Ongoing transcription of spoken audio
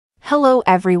Hello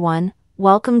everyone,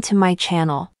 welcome to my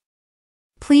channel.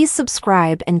 Please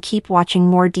subscribe and keep watching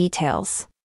more details.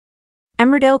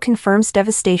 Emmerdale confirms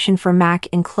devastation for Mack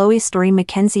in Chloe's story.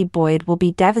 Mackenzie Boyd will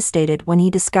be devastated when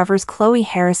he discovers Chloe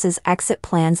Harris's exit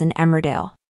plans in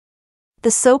Emmerdale.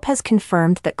 The soap has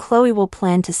confirmed that Chloe will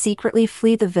plan to secretly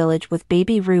flee the village with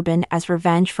baby Ruben as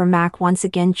revenge for Mack once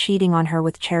again cheating on her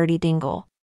with Charity Dingle.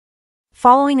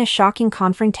 Following a shocking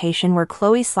confrontation where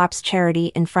Chloe slaps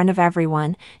Charity in front of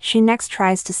everyone, she next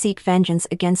tries to seek vengeance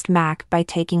against Mack by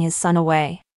taking his son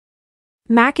away.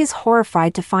 Mack is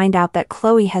horrified to find out that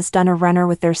Chloe has done a runner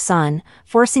with their son,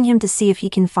 forcing him to see if he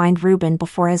can find Ruben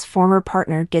before his former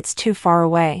partner gets too far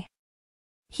away.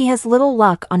 He has little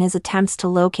luck on his attempts to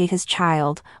locate his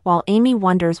child, while Amy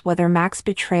wonders whether Mack's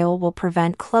betrayal will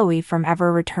prevent Chloe from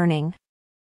ever returning.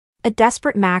 A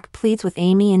desperate Mack pleads with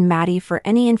Amy and Maddie for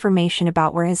any information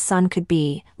about where his son could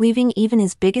be, leaving even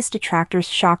his biggest detractors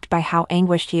shocked by how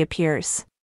anguished he appears.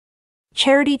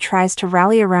 Charity tries to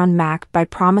rally around Mack by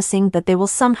promising that they will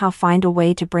somehow find a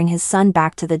way to bring his son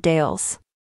back to the Dales.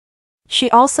 She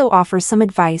also offers some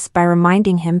advice by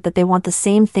reminding him that they want the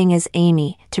same thing as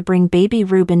Amy, to bring baby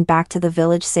Ruben back to the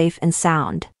village safe and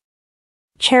sound.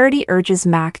 Charity urges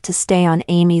Mack to stay on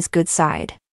Amy's good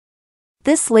side.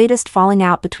 This latest falling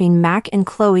out between Mack and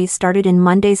Chloe started in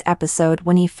Monday's episode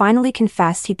when he finally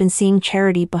confessed he'd been seeing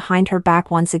Charity behind her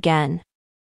back once again.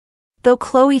 Though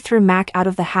Chloe threw Mack out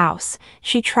of the house,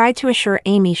 she tried to assure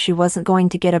Amy she wasn't going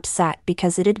to get upset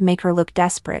because it'd make her look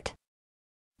desperate.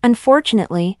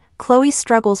 Unfortunately, Chloe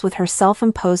struggles with her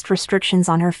self-imposed restrictions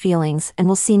on her feelings and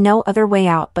will see no other way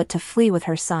out but to flee with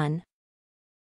her son.